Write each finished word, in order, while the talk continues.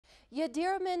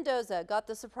Yadira Mendoza got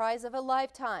the surprise of a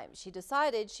lifetime. She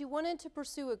decided she wanted to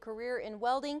pursue a career in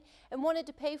welding and wanted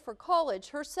to pay for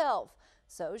college herself.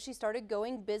 So she started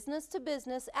going business to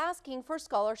business asking for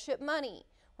scholarship money.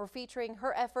 We're featuring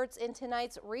her efforts in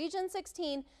tonight's Region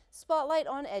 16 Spotlight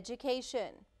on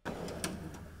Education.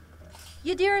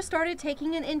 Yadira started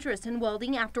taking an interest in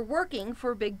welding after working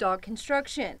for Big Dog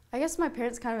Construction. I guess my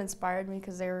parents kind of inspired me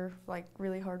because they were like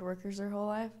really hard workers their whole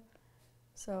life.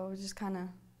 So it just kind of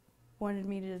wanted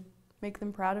me to make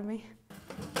them proud of me.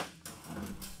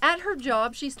 At her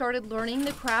job, she started learning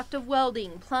the craft of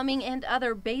welding, plumbing, and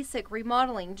other basic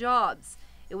remodeling jobs.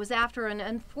 It was after an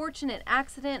unfortunate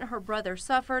accident her brother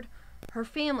suffered, her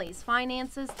family's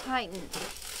finances tightened.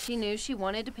 She knew she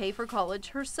wanted to pay for college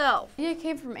herself. It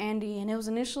came from Andy, and it was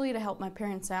initially to help my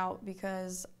parents out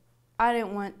because I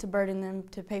didn't want to burden them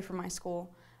to pay for my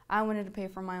school. I wanted to pay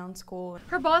for my own school.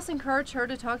 Her boss encouraged her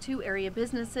to talk to area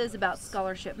businesses about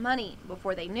scholarship money.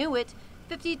 Before they knew it,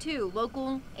 52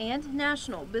 local and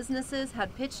national businesses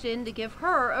had pitched in to give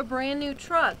her a brand new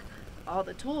truck, all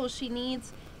the tools she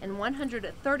needs, and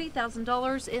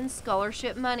 $130,000 in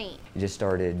scholarship money. It just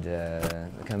started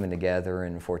coming together,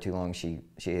 and before too long, she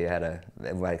had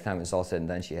by the time it was all said and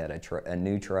done, she had a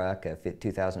new truck, a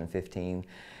 2015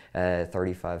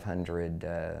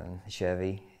 3500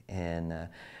 Chevy, and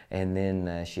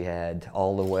then she had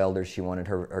all the welders she wanted.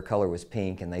 Her color was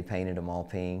pink, and they painted them all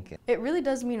pink. It really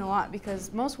does mean a lot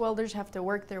because most welders have to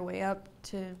work their way up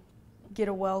to get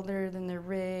a welder, then their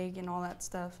rig and all that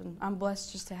stuff, and I'm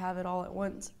blessed just to have it all at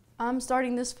once. I'm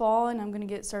starting this fall and I'm going to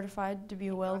get certified to be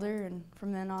a welder, and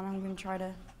from then on I'm going to try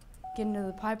to get into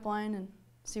the pipeline and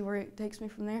see where it takes me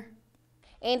from there.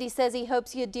 Andy says he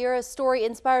hopes Yadira's story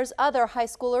inspires other high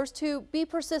schoolers to be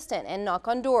persistent and knock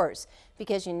on doors,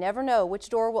 because you never know which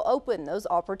door will open those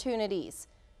opportunities.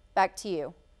 Back to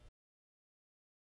you.